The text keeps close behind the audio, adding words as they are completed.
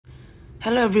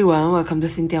Hello everyone, welcome to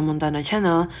Cynthia Montana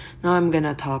channel. Now I'm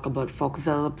gonna talk about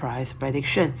Voxel price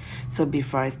prediction. So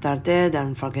before I started,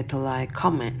 don't forget to like,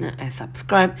 comment and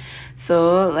subscribe.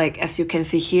 So as you can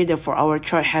see here, the 4-hour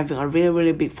chart having a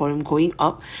really big volume going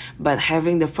up, but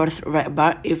having the first red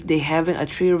bar. If they having a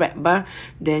 3 red bar,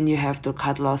 then you have to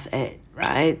cut loss at,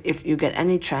 right? If you get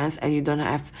any chance and you don't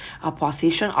have a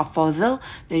position of Voxel,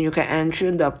 then you can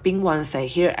enter the pink one side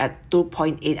here at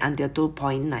 2.8 until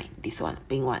 2.9. This one,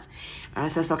 pink one.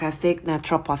 As a stochastic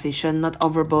natural position, not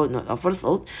overbought, not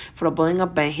oversold. For the bowling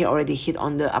up band here, already hit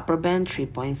on the upper band,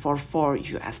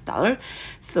 3.44 US dollar.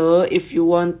 So if you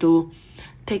want to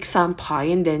take some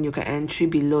point, then you can entry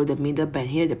below the middle band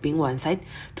here, the pink one side,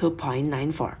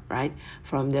 2.94, right?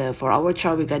 From the 4-hour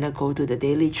chart, we're gonna go to the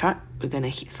daily chart. We're gonna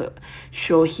hit, so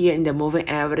show here in the moving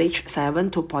average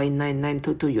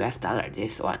 2.9922 US dollar,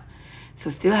 this one. So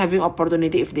still having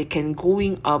opportunity. If they can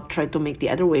going up, try to make the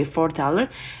other way $4,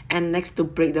 and next to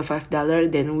break the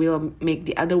 $5, then we'll make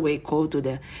the other way go to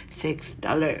the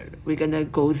 $6. We're gonna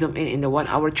go zoom in the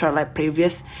 1-hour chart like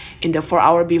previous. In the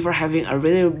 4-hour before having a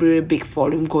really big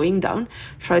volume going down,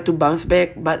 try to bounce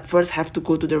back, but first have to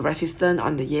go to the resistance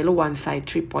on the yellow one side,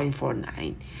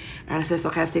 3.49. And as a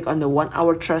stochastic on the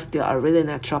 1-hour chart, still a really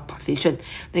natural position.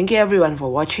 Thank you everyone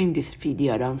for watching this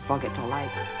video. Don't forget to like.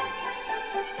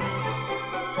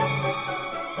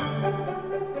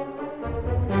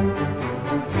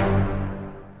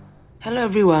 Hello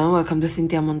everyone, welcome to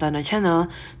Cynthia Montana channel.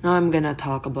 Now I'm gonna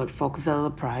talk about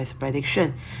Voxel price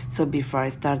prediction. So before I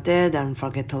started, don't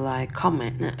forget to like,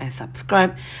 comment and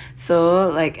subscribe.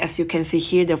 So as you can see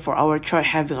here, the 4-hour chart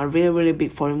having a really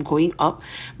big volume going up,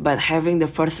 but having the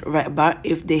first red bar.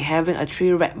 If they having a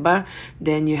 3 red bar,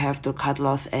 then you have to cut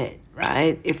loss at,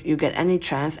 right? If you get any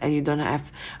chance and you don't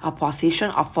have a position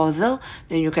of Voxel,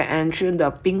 then you can enter the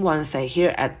pink one side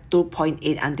here at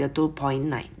 2.8 until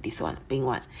 2.9. This one, pink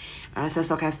one. As a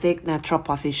stochastic natural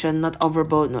position, not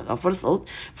overbought, not oversold.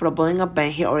 For the bowling up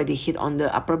band here, already hit on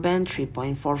the upper band,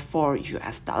 3.44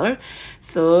 US dollar.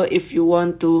 So if you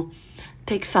want to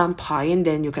take some point,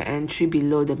 then you can entry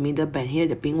below the middle band here,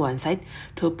 the pink one side,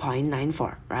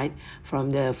 2.94, right? From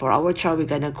the 4-hour chart, we're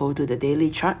gonna go to the daily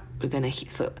chart. We're gonna hit,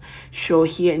 so show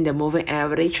here in the moving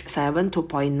average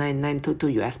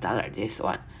 2.9922 US dollar, this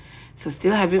one. So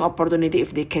still having opportunity.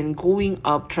 If they can going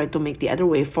up, try to make the other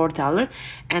way $4,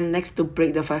 and next to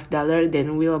break the $5,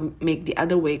 then we'll make the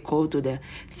other way go to the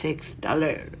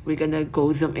 $6. We're gonna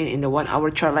go zoom in the 1-hour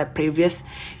chart like previous.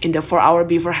 In the 4-hour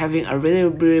before having a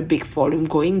really big volume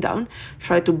going down,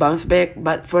 try to bounce back,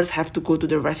 but first have to go to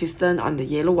the resistance on the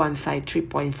yellow one side,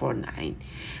 3.49.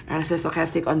 And as a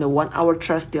stochastic on the 1-hour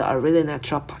chart, still a really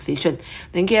natural position.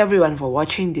 Thank you everyone for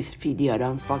watching this video.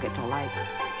 Don't forget to like.